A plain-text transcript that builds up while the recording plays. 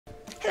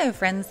Hello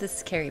friends, this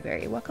is Carrie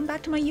Berry. Welcome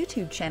back to my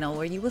YouTube channel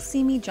where you will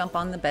see me jump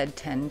on the bed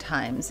 10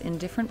 times in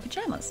different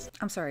pajamas.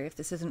 I'm sorry if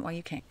this isn't why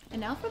you came. And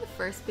now for the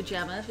first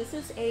pajama. This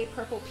is a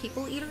purple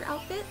people eater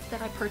outfit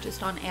that I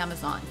purchased on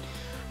Amazon.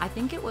 I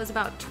think it was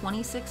about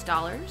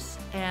 $26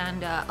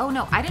 and oh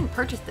no, I didn't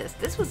purchase this.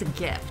 This was a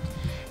gift.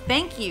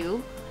 Thank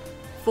you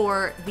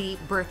for the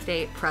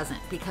birthday present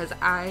because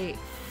I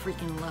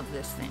freaking love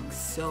this thing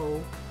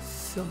so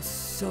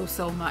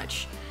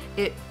much.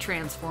 It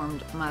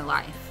transformed my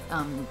life,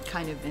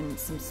 kind of in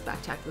some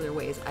spectacular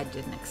ways I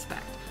didn't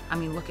expect. I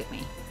mean, look at me.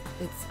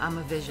 I'm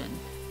a vision.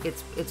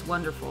 It's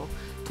wonderful.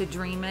 To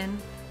dream in,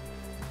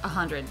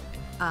 100.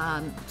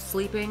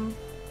 Sleeping,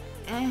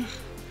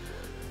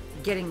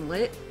 Getting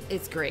lit,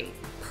 it's great.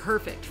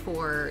 Perfect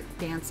for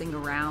dancing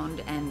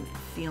around and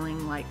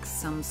feeling like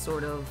some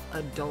sort of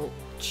adult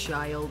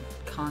child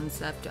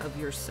concept of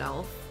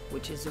yourself,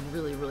 which is a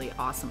really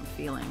awesome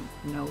feeling,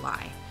 no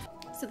lie.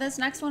 So this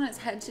next one is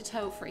head to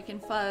toe freaking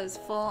fuzz,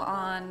 full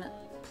on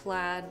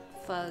plaid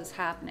fuzz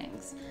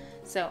happenings.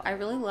 So I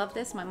really love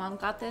this. My mom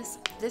got this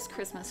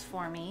Christmas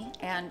for me,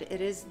 and it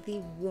is the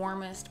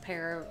warmest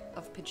pair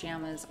of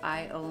pajamas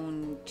I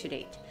own to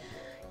date.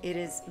 It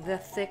is the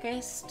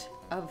thickest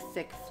of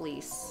thick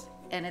fleece,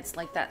 and it's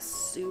like that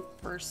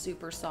super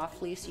soft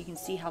fleece. You can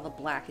see how the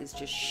black is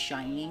just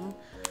shining.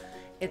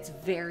 It's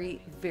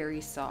very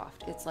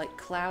soft. It's like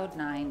cloud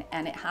nine,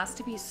 and it has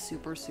to be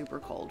super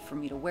cold for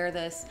me to wear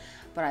this,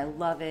 but I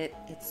love it.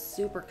 It's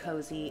super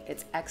cozy.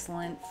 It's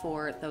excellent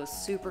for those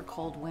super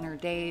cold winter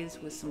days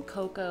with some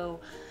cocoa,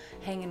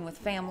 hanging with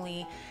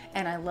family.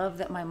 And I love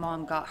that my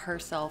mom got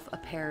herself a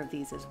pair of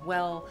these as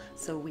well,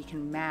 so we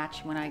can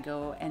match when I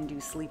go and do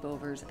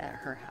sleepovers at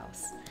her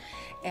house.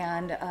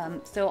 And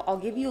so I'll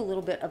give you a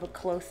little bit of a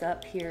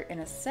close-up here in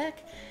a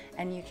sec,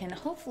 and you can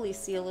hopefully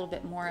see a little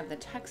bit more of the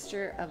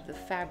texture of the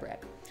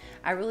fabric.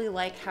 I really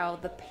like how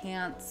the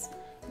pants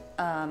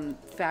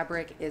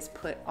fabric is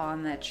put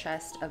on the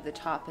chest of the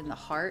top and the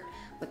heart,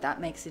 but that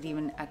makes it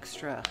even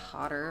extra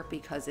hotter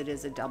because it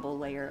is a double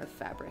layer of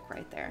fabric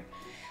right there.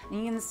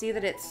 And you can see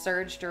that it's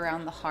serged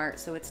around the heart,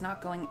 so it's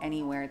not going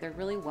anywhere. They're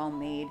really well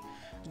made,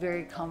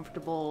 very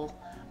comfortable,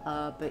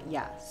 but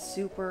yeah,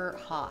 super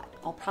hot.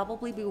 I'll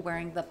probably be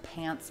wearing the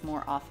pants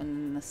more often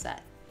than the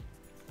set.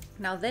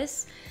 Now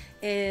this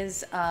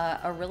is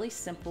a really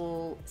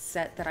simple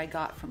set that I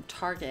got from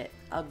Target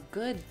a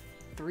good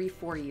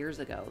 3-4 years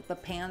ago. The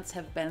pants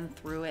have been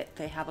through it.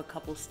 They have a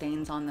couple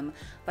stains on them,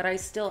 but I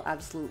still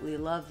absolutely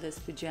love this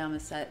pajama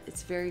set.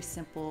 It's very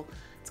simple.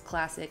 It's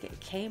classic. It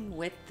came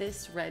with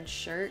this red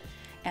shirt,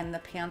 and the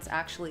pants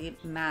actually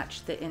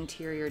match the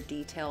interior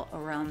detail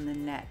around the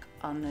neck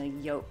on the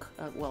yoke.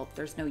 Well,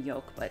 there's no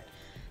yoke, but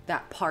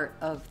that part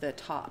of the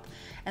top.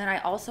 And I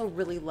also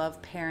really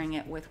love pairing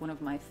it with one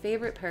of my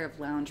favorite pair of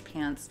lounge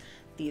pants,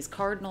 these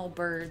cardinal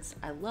birds.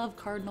 I love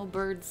cardinal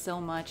birds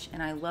so much,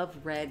 and I love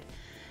red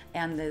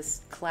and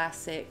this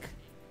classic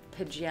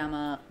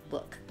pajama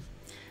look.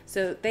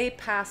 So they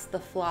passed the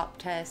flop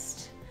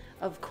test.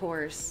 Of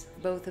course,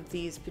 both of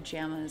these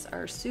pajamas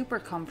are super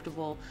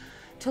comfortable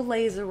to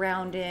laze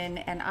around in,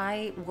 and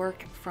I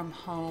work from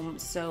home,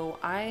 so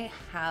I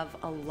have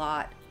a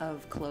lot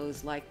of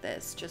clothes like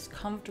this, just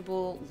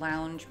comfortable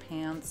lounge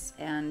pants,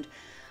 and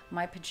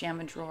my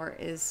pajama drawer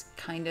is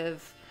kind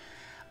of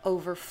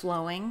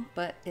overflowing,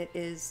 but it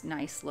is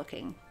nice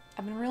looking.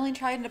 I've been really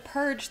trying to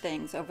purge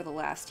things over the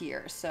last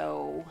year,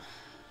 so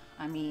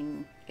I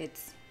mean,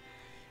 it's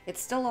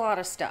still a lot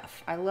of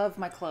stuff. I love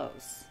my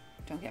clothes.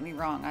 Don't get me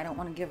wrong, I don't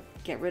want to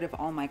get rid of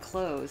all my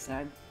clothes.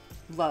 I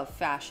love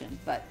fashion,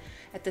 but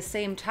at the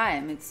same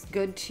time, it's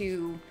good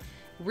to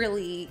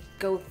really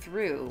go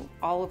through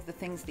all of the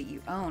things that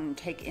you own,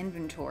 take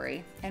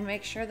inventory, and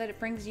make sure that it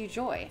brings you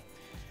joy.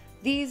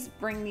 These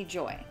bring me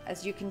joy.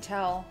 As you can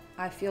tell,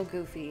 I feel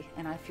goofy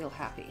and I feel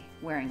happy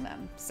wearing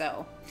them,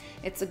 so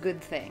it's a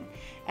good thing.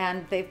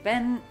 And they've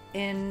been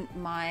in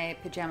my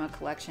pajama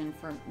collection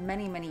for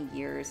many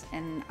years,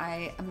 and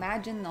I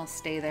imagine they'll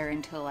stay there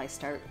until I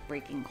start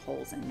breaking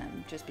holes in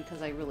them, just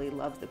because I really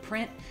love the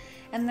print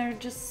and they're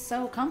just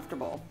so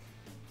comfortable.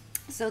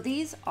 So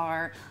these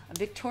are a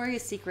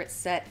Victoria's Secret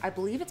set. I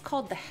believe it's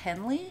called the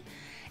Henley,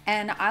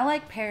 and I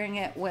like pairing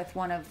it with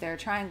one of their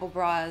triangle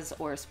bras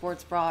or a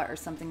sports bra or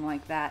something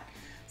like that,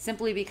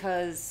 simply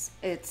because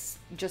it's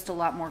just a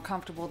lot more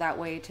comfortable that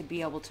way to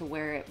be able to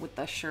wear it with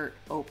the shirt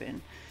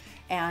open.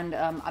 And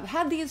I've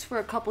had these for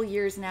a couple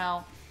years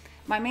now.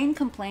 My main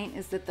complaint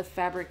is that the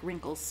fabric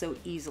wrinkles so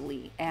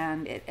easily,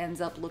 and it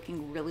ends up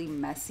looking really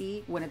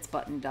messy when it's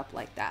buttoned up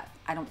like that.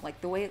 I don't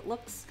like the way it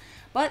looks,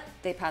 but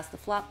they passed the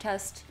flop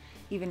test,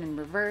 even in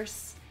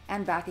reverse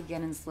and back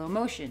again in slow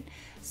motion.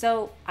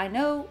 So I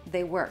know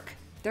they work.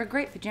 They're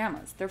great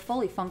pajamas. They're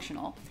fully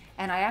functional.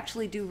 And I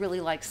actually do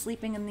really like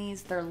sleeping in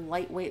these. They're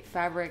lightweight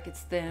fabric,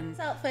 it's thin. This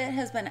outfit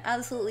has been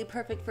absolutely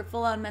perfect for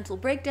full-on mental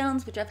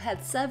breakdowns, which I've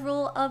had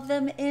several of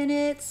them in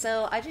it.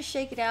 So I just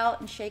shake it out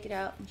and shake it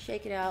out and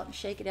shake it out and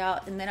shake it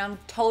out, and then I'm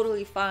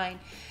totally fine.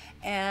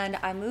 And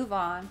I move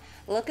on,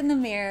 look in the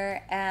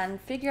mirror,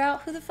 and figure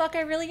out who the fuck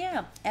I really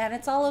am. And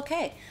it's all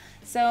okay.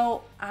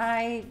 So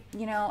I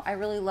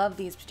really love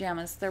these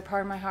pajamas. They're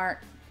part of my heart.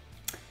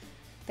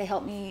 They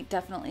help me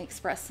definitely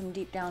express some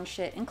deep down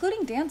shit,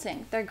 including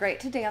dancing. They're great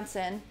to dance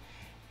in.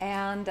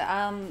 And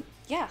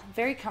yeah,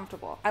 very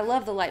comfortable. I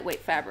love the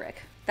lightweight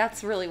fabric.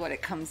 That's really what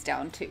it comes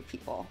down to,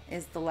 people,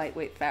 is the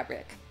lightweight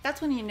fabric.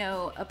 That's when you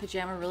know a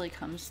pajama really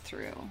comes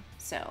through.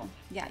 So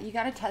yeah, you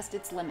gotta test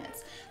its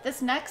limits.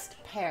 This next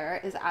pair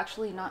is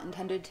actually not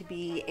intended to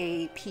be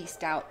a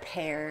pieced out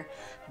pair,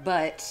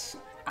 but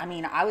I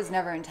mean, I was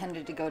never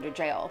intended to go to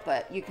jail,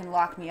 but you can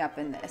lock me up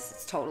in this.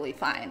 It's totally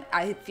fine.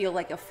 I feel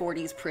like a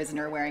 40s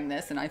prisoner wearing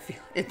this, and I feel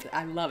it.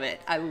 I love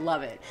it. I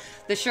love it.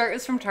 The shirt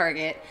is from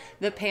Target.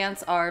 The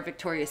pants are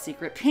Victoria's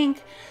Secret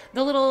pink.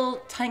 The little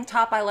tank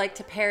top I like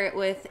to pair it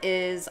with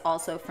is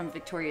also from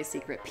Victoria's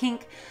Secret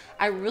pink.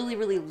 I really,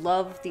 really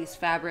love these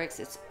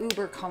fabrics. It's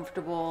uber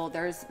comfortable.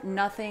 There's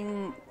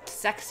nothing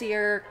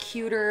sexier,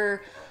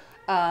 cuter,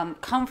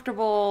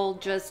 comfortable,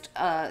 just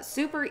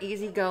super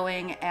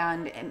easygoing,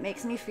 and it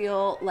makes me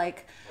feel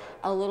like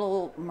a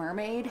little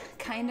mermaid,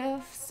 kind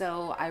of.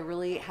 So I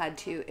really had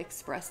to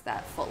express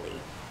that fully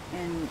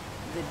in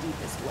the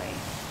deepest way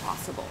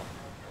possible.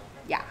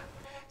 Yeah.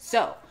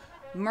 So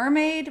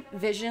mermaid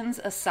visions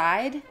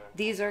aside,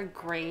 these are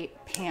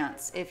great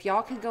pants. If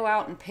y'all could go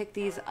out and pick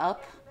these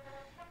up,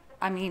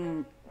 I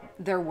mean,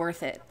 they're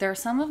worth it. They're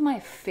some of my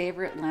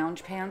favorite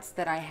lounge pants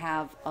that I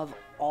have of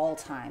all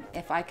time.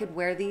 If I could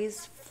wear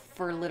these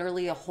for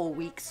literally a whole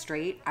week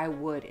straight, I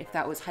would, if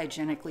that was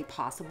hygienically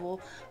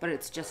possible, but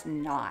it's just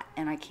not,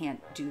 and I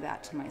can't do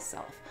that to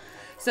myself.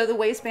 So the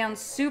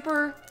waistband's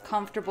super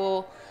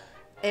comfortable.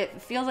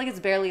 It feels like it's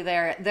barely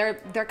there.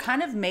 They're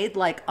kind of made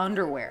like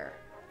underwear,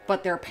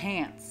 but they're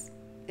pants.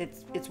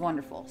 It's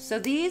wonderful. So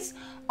these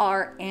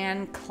are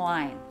Anne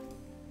Klein.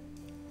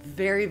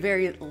 Very,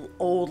 very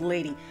old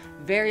lady,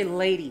 very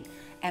lady,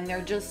 and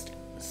they're just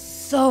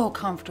so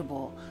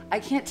comfortable. I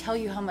can't tell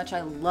you how much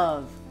I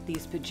love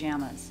these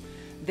pajamas.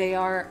 They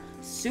are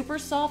super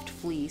soft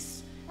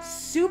fleece,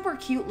 super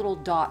cute little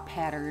dot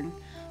pattern,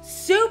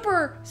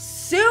 super,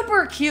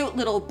 super cute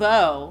little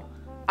bow.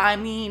 I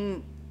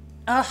mean,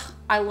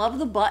 I love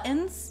the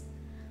buttons.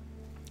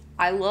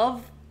 I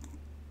love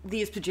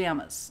these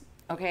pajamas,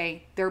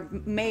 okay? They're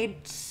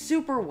made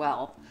super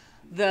well.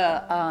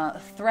 The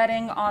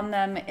threading on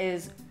them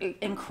is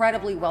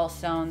incredibly well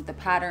sewn. The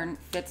pattern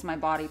fits my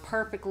body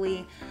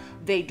perfectly.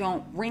 They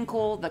don't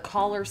wrinkle. The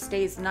collar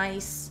stays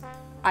nice.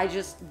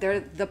 They're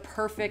the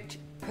perfect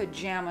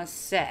pajama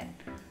set.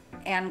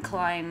 Anne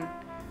Klein,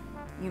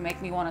 you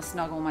make me want to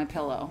snuggle my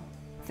pillow.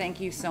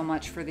 Thank you so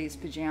much for these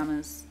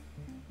pajamas.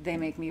 They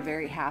make me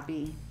very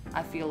happy.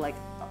 I feel like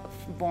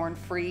born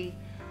free.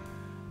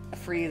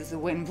 Free as the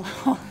wind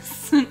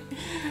blows.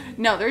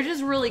 No, they're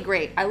just really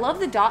great. I love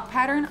the dot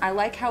pattern. I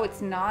like how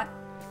it's not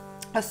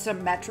a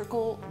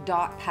symmetrical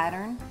dot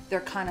pattern.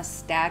 They're kind of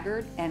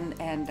staggered and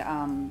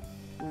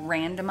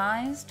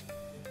randomized.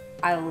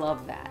 I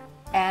love that.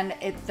 And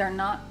they're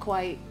not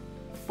quite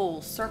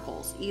full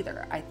circles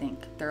either, I think.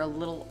 They're a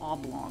little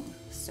oblong.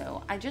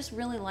 So I just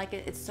really like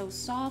it. It's so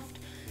soft.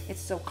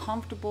 It's so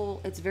comfortable.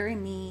 It's very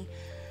me.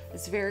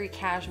 It's very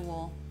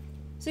casual.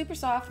 Super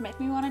soft, make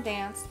me want to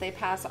dance. They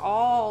pass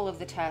all of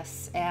the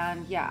tests,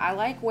 and yeah, I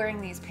like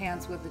wearing these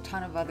pants with a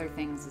ton of other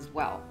things as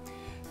well.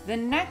 The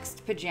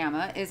next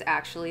pajama is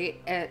actually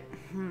yeah,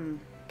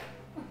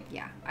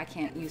 I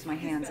can't use my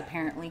hands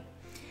apparently,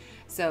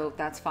 so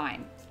that's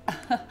fine.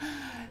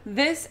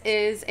 This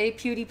is a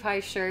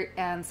PewDiePie shirt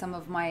and some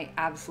of my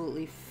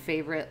absolutely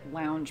favorite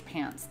lounge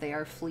pants. They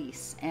are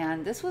fleece,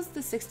 and this was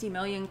the 60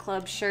 Million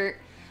Club shirt.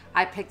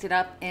 I picked it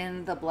up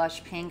in the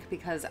blush pink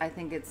because I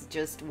think it's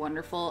just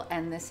wonderful,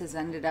 and this has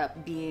ended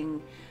up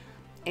being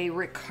a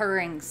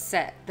recurring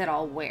set that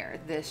I'll wear,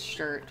 this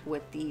shirt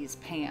with these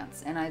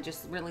pants, and I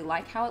just really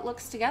like how it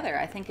looks together.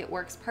 I think it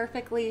works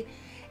perfectly,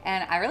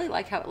 and I really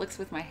like how it looks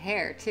with my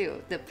hair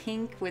too. The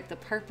pink with the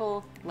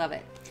purple, love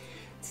it.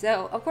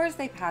 So of course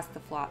they passed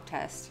the flop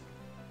test.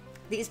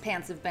 These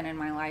pants have been in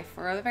my life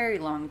for a very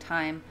long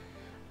time.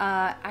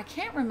 I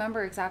can't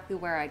remember exactly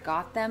where I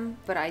got them,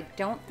 but I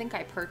don't think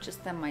I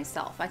purchased them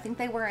myself. I think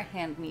they were a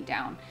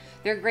hand-me-down.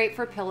 They're great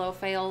for pillow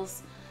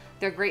fails,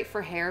 they're great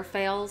for hair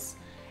fails,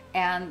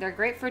 and they're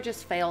great for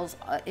just fails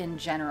in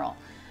general.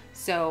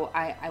 So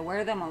I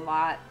wear them a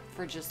lot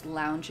for just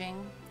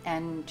lounging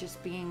and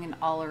just being an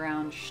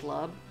all-around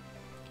schlub.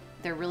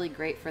 They're really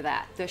great for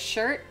that. The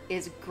shirt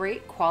is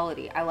great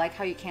quality. I like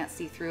how you can't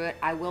see through it.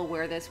 I will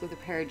wear this with a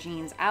pair of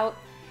jeans out.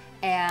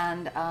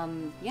 And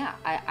yeah,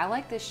 I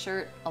like this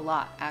shirt a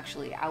lot,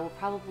 actually. I will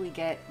probably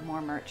get more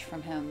merch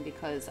from him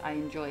because I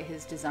enjoy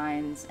his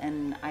designs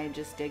and I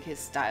just dig his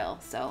style.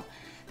 So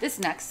this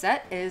next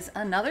set is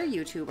another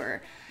YouTuber.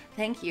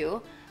 Thank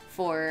you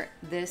for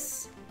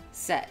this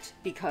set,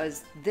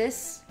 because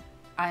this,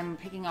 I'm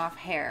picking off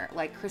hair.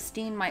 Like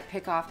Christine might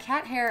pick off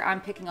cat hair, I'm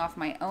picking off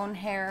my own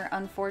hair,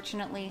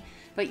 unfortunately.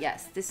 But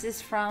yes, this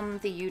is from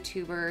the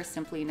YouTuber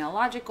Simply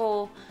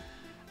Nailogical.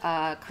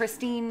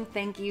 Christine,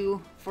 thank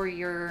you for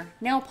your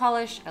nail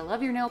polish. I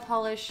love your nail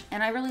polish,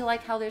 and I really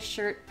like how this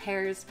shirt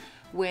pairs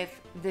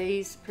with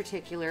these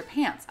particular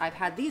pants. I've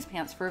had these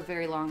pants for a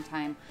very long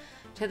time,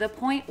 to the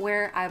point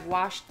where I've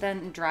washed them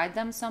and dried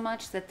them so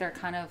much that they're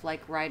kind of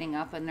like riding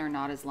up and they're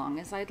not as long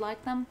as I'd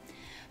like them.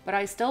 But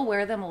I still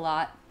wear them a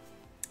lot,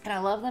 and I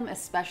love them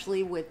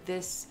especially with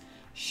this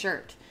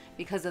shirt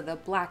because of the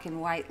black and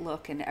white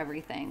look and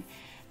everything.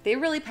 They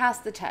really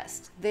passed the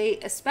test. They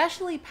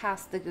especially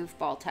passed the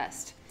goofball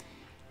test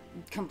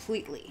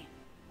completely.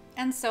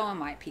 And so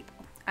am I, people.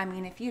 I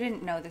mean, if you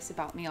didn't know this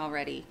about me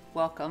already,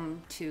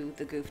 welcome to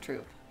the Goof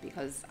Troop,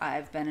 because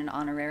I've been an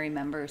honorary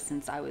member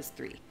since I was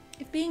 3.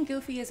 If being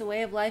goofy is a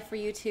way of life for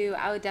you too,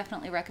 I would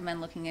definitely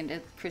recommend looking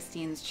into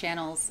Christine's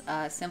channels,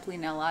 Simply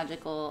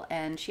Nailogical,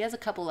 and she has a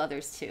couple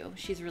others too.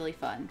 She's really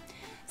fun.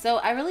 So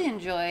I really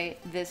enjoy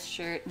this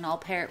shirt, and I'll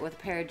pair it with a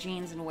pair of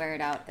jeans and wear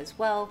it out as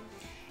well.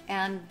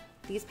 And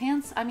these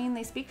pants, I mean,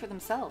 they speak for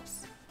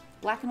themselves.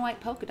 Black and white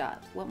polka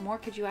dot. What more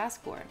could you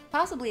ask for?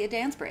 Possibly a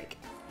dance break.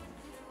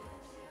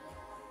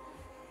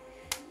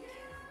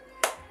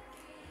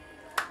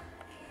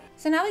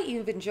 So now that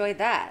you've enjoyed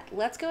that,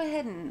 let's go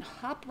ahead and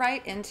hop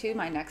right into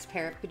my next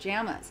pair of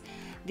pajamas.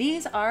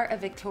 These are a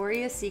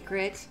Victoria's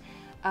Secret,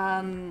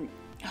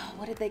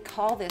 what did they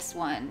call this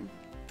one?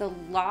 The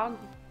log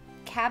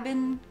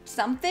cabin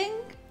something?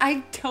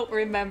 I don't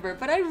remember,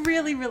 but I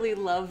really, really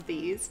love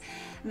these.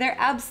 They're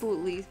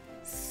absolutely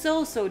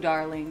so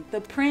darling.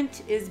 The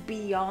print is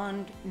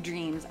beyond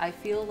dreams. I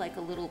feel like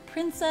a little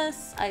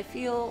princess. I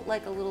feel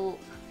like a little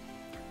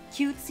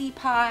cutesy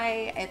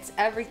pie. It's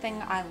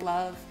everything I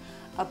love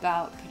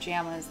about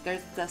pajamas.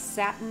 There's the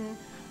satin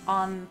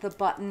on the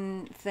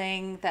button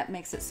thing that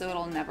makes it so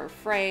it'll never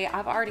fray.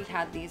 I've already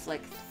had these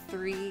like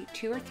 2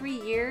 or 3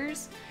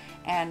 years,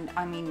 and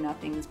I mean,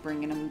 nothing's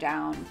bringing them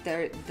down.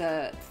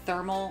 The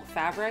thermal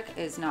fabric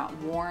is not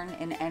worn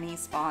in any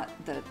spot.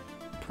 The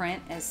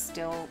print is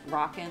still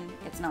rocking.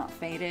 It's not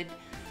faded.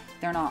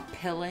 They're not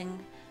pilling.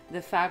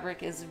 The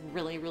fabric is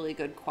really, really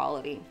good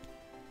quality.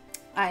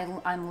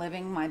 I'm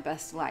living my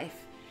best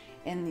life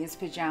in these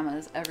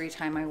pajamas every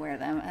time I wear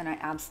them, and I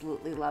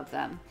absolutely love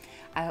them.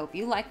 I hope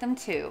you like them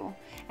too,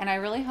 and I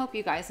really hope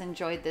you guys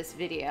enjoyed this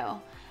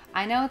video.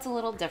 I know it's a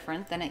little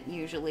different than it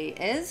usually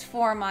is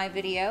for my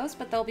videos,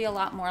 but there'll be a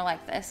lot more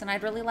like this, and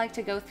I'd really like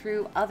to go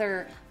through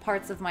other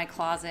parts of my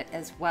closet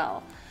as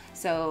well.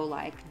 So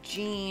like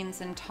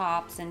jeans and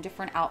tops and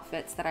different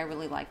outfits that I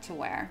really like to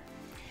wear.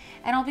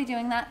 And I'll be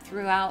doing that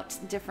throughout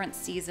different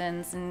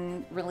seasons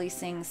and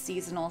releasing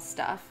seasonal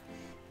stuff.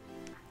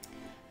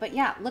 But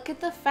yeah, look at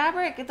the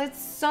fabric.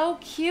 That's so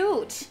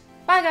cute.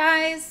 Bye,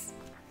 guys.